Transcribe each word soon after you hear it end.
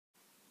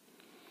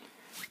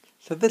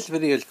So this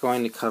video is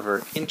going to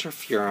cover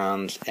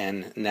interferons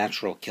and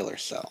natural killer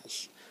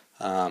cells.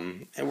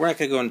 And we're not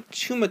going to go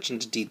too much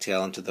into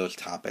detail into those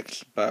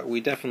topics, but we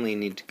definitely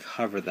need to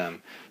cover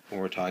them when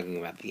we're talking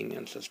about the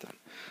immune system.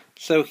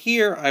 So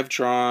here I've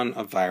drawn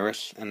a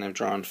virus, and I've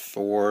drawn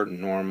 4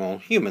 normal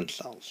human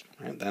cells.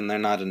 Right? Then they're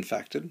not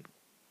infected.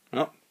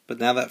 Well, but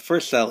now that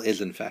first cell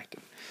is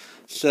infected.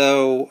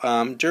 So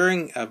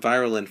during a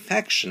viral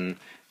infection,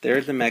 there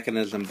is a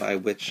mechanism by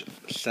which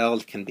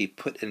cells can be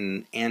put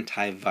in an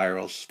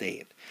antiviral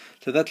state.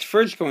 So that's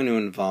first going to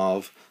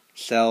involve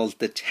cells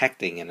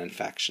detecting an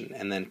infection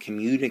and then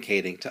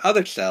communicating to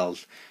other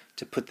cells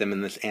to put them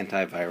in this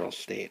antiviral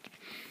state.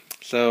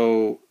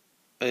 So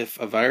if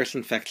a virus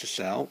infects a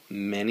cell,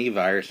 many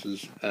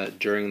viruses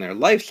during their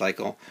life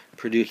cycle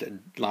produce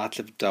lots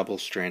of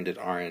double-stranded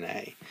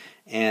RNA.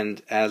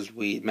 And as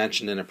we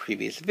mentioned in a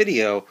previous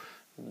video,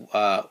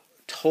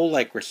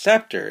 toll-like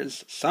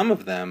receptors, some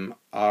of them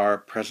are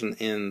present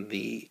in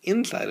the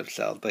inside of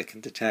cells that can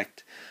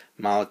detect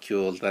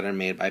molecules that are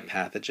made by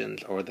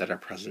pathogens or that are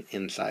present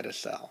inside a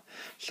cell.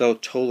 So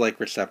toll-like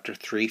receptor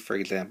 3, for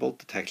example,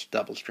 detects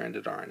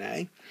double-stranded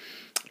RNA.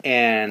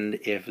 And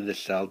if the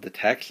cell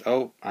detects,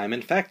 oh, I'm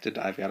infected,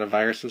 I've got a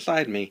virus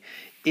inside me,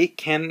 it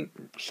can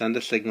send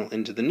a signal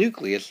into the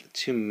nucleus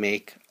to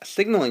make a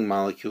signaling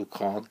molecule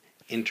called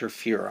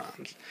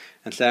interferons.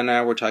 And so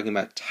now we're talking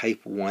about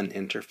type 1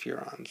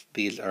 interferons.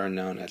 These are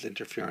known as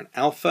interferon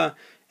alpha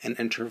and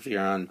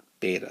interferon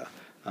beta.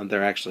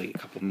 There are actually a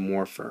couple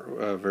more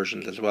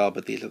versions as well,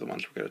 but these are the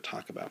ones we're going to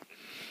talk about.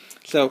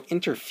 So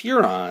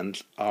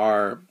interferons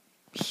are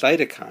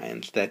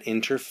cytokines that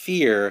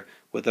interfere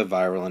with a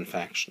viral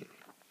infection.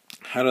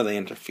 How do they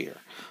interfere?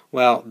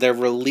 Well, they're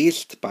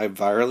released by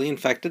virally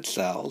infected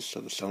cells. So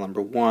the cell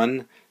number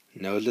 1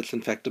 knows it's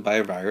infected by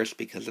a virus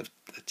because of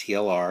the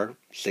TLR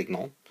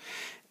signal,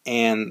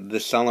 and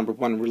the cell number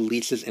 1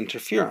 releases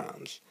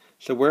interferons.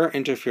 So where are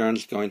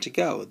interferons going to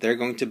go? They're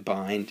going to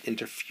bind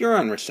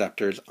interferon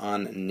receptors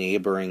on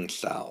neighboring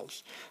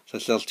cells. So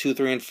cells 2,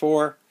 3, and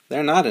 4,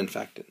 they're not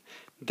infected.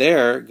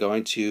 They're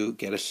going to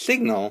get a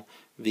signal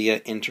via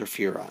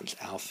interferons,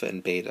 alpha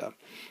and beta.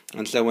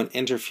 And so when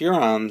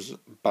interferons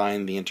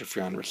bind the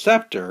interferon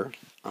receptor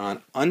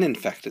on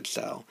uninfected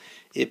cell,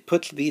 it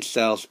puts these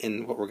cells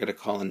in what we're going to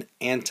call an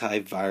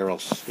antiviral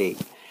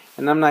state.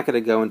 And I'm not going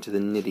to go into the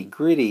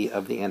nitty-gritty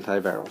of the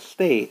antiviral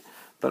state,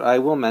 but I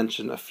will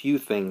mention a few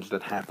things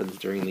that happens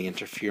during the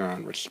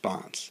interferon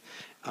response.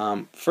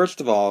 First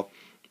of all,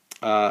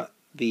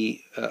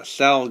 the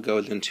cell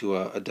goes into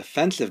a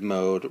defensive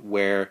mode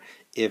where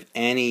if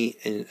any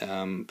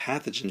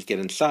pathogens get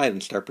inside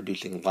and start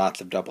producing lots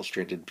of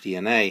double-stranded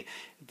DNA,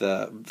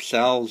 the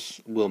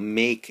cells will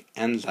make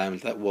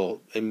enzymes that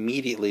will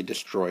immediately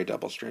destroy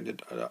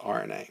double-stranded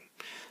RNA.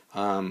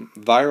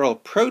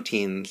 Viral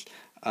proteins,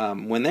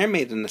 when they're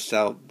made in a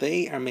cell,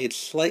 they are made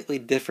slightly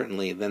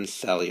differently than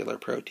cellular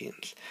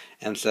proteins.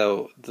 And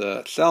so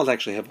the cells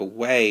actually have a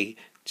way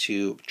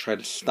to try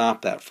to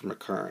stop that from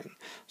occurring.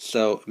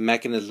 So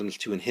mechanisms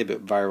to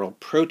inhibit viral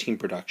protein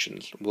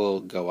productions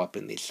will go up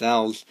in these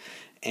cells.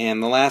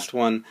 And the last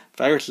one,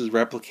 viruses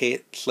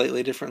replicate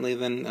slightly differently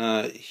than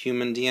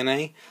human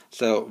DNA.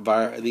 So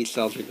these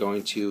cells are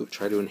going to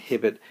try to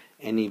inhibit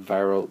any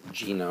viral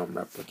genome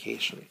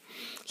replication.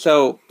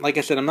 So, like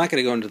I said, I'm not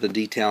going to go into the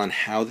detail on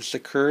how this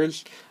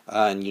occurs,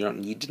 and you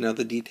don't need to know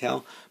the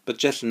detail, but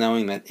just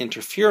knowing that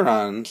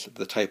interferons,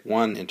 the type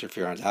 1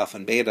 interferons, alpha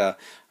and beta,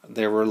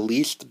 they're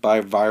released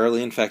by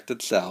virally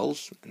infected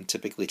cells, and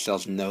typically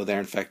cells know they're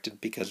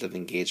infected because of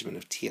engagement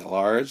of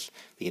TLRs,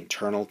 the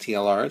internal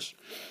TLRs,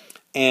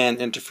 and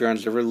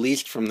interferons are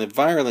released from the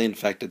virally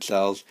infected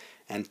cells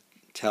and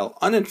tell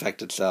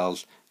uninfected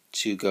cells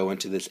to go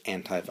into this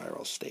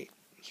antiviral state.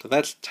 So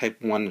that's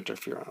type 1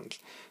 interferons.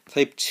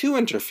 Type 2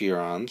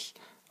 interferons,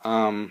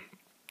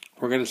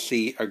 we're going to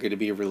see, are going to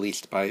be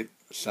released by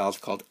cells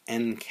called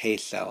NK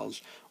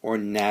cells, or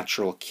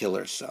natural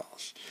killer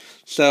cells.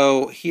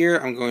 So here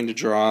I'm going to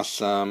draw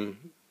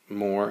some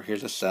more.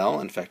 Here's a cell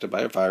infected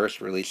by a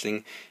virus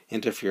releasing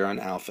interferon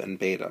alpha and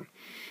beta.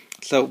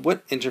 So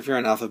what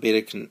interferon alpha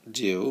beta can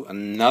do,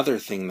 another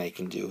thing they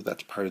can do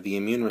that's part of the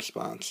immune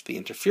response, the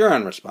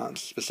interferon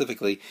response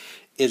specifically,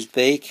 is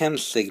they can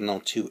signal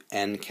to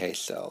NK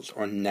cells,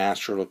 or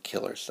natural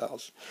killer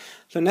cells.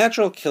 So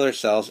natural killer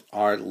cells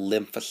are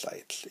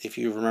lymphocytes. If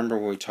you remember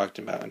what we talked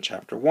about in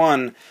Chapter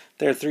 1,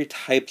 there are 3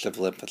 types of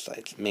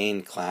lymphocytes,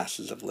 main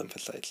classes of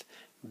lymphocytes.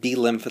 B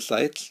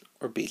lymphocytes,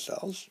 or B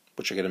cells,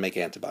 which are going to make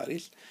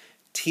antibodies.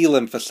 T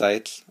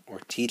lymphocytes,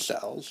 or T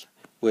cells,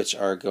 which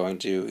are going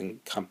to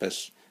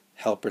encompass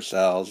helper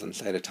cells and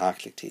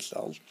cytotoxic T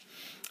cells,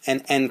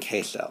 and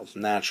NK cells,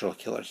 natural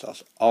killer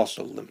cells,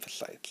 also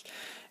lymphocytes.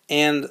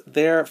 And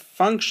their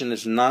function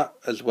is not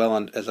as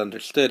well as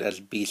understood as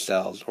B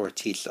cells or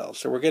T cells.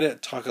 So we're going to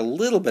talk a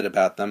little bit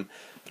about them,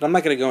 but I'm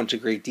not going to go into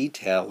great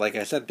detail, like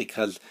I said,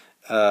 because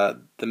the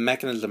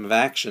mechanism of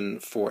action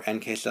for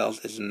NK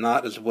cells is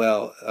not as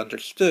well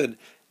understood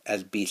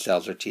as B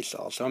cells or T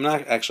cells. So I'm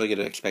not actually going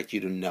to expect you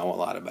to know a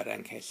lot about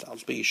NK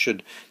cells, but you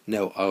should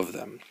know of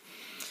them.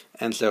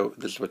 And so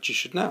this is what you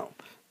should know.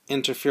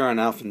 Interferon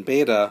alpha and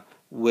beta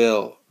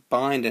will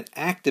bind and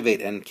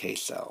activate NK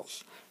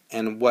cells.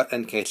 And what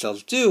NK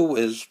cells do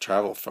is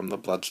travel from the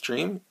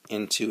bloodstream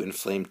into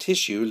inflamed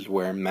tissues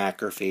where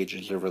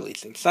macrophages are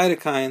releasing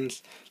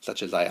cytokines,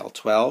 such as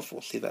IL-12.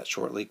 We'll see that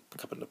shortly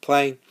come into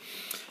play.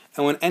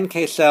 And when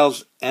NK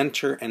cells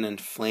enter an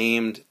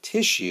inflamed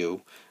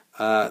tissue,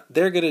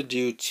 they're going to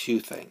do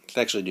two things.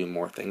 They actually do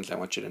more things. I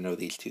want you to know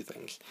these two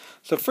things.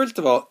 So first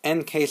of all,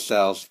 NK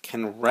cells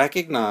can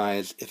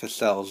recognize if a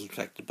cell is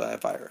infected by a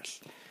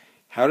virus.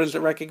 How does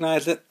it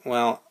recognize it?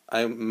 Well,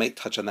 I may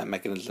touch on that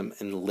mechanism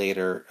in a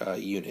later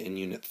unit, in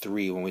Unit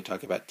 3, when we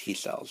talk about T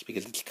cells,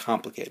 because it's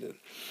complicated.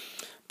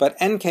 But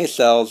NK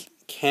cells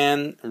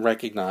can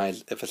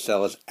recognize if a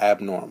cell is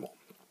abnormal.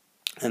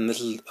 And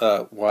this is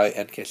why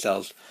NK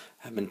cells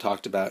have been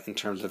talked about in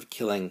terms of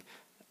killing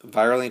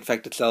virally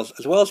infected cells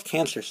as well as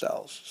cancer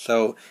cells.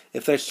 So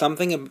if there's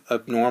something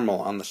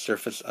abnormal on the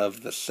surface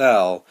of the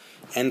cell,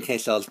 NK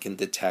cells can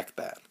detect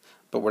that.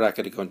 But we're not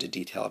going to go into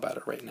detail about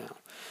it right now.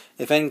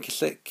 If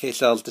NK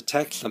cells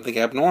detect something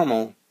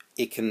abnormal,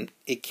 it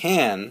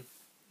can,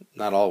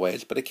 not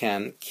always, but it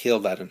can kill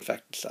that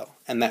infected cell,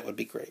 and that would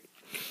be great.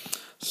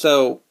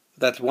 So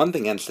that's one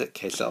thing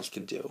NK cells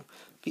can do.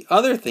 The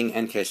other thing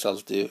NK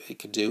cells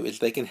can do is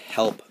they can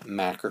help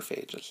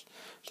macrophages.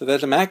 So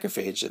there's a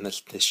macrophage in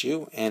this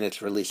tissue, and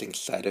it's releasing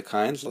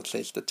cytokines. Let's say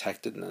it's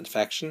detected an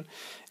infection,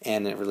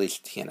 and it releases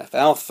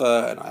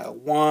TNF-alpha, and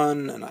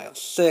IL-1, and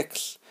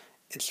IL-6.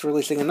 It's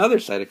releasing another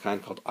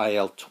cytokine called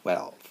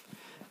IL-12.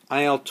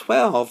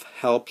 IL-12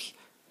 helps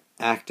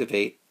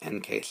activate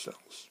NK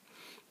cells.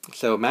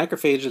 So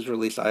macrophages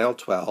release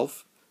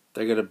IL-12.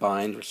 They're going to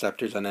bind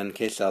receptors on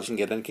NK cells and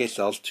get NK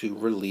cells to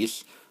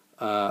release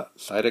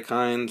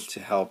cytokines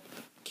to help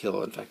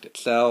kill infected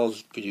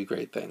cells, do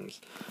great things.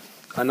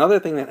 Another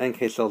thing that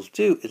NK cells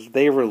do is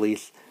they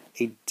release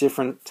a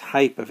different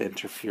type of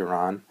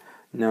interferon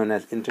known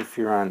as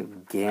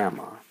interferon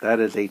gamma. That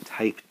is a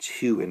type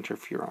 2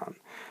 interferon.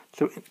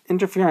 So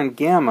interferon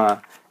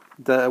gamma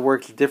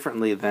works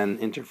differently than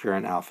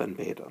interferon alpha and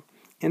beta.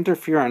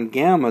 Interferon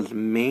gamma's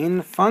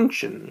main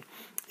function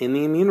in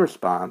the immune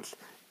response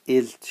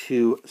is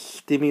to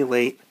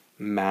stimulate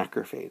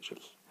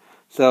macrophages.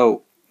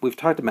 So we've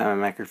talked about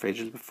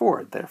macrophages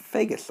before. They're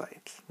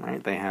phagocytes,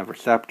 right? They have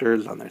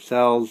receptors on their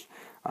cells.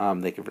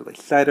 They can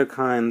release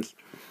cytokines.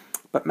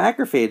 But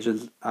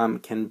macrophages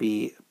can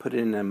be put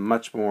in a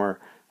much more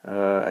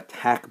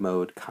attack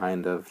mode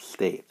kind of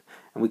state.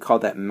 And we call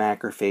that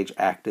macrophage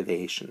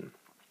activation.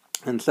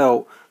 And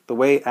so the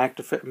way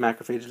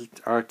macrophages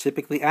are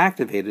typically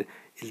activated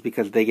is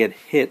because they get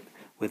hit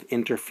with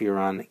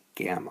interferon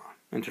gamma.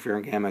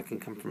 Interferon gamma can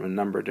come from a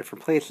number of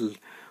different places.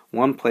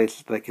 One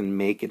place that can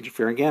make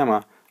interferon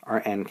gamma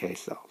are NK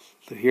cells.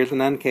 So here's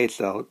an NK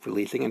cell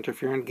releasing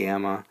interferon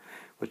gamma,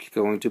 which is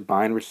going to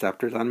bind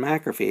receptors on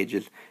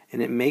macrophages,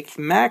 and it makes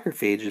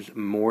macrophages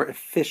more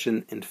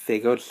efficient in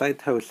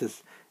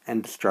phagocytosis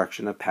and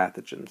destruction of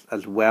pathogens,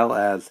 as well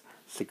as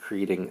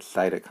secreting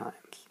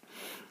cytokines.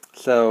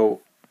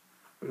 So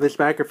this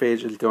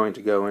macrophage is going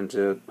to go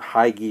into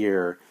high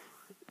gear,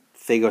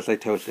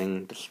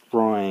 phagocytosing,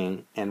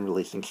 destroying, and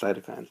releasing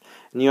cytokines.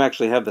 And you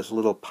actually have this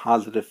little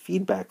positive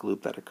feedback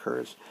loop that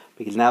occurs,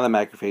 because now the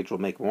macrophage will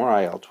make more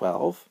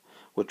IL-12,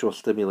 which will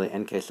stimulate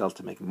NK cells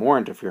to make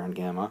more interferon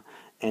gamma,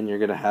 and you're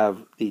going to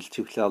have these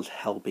two cells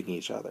helping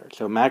each other.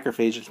 So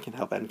macrophages can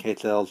help NK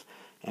cells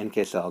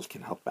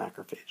can help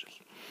macrophages.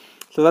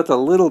 So that's a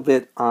little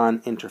bit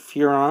on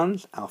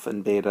interferons, alpha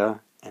and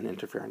beta, and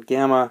interferon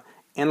gamma,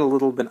 and a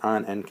little bit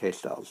on NK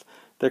cells.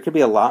 There could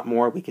be a lot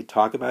more we could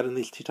talk about in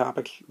these two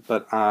topics,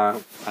 but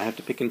I have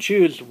to pick and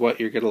choose what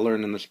you're going to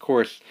learn in this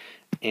course,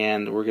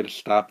 and we're going to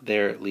stop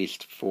there at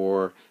least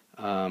for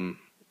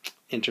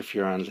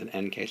interferons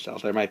and NK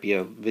cells. There might be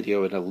a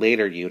video in a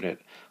later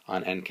unit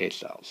on NK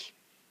cells.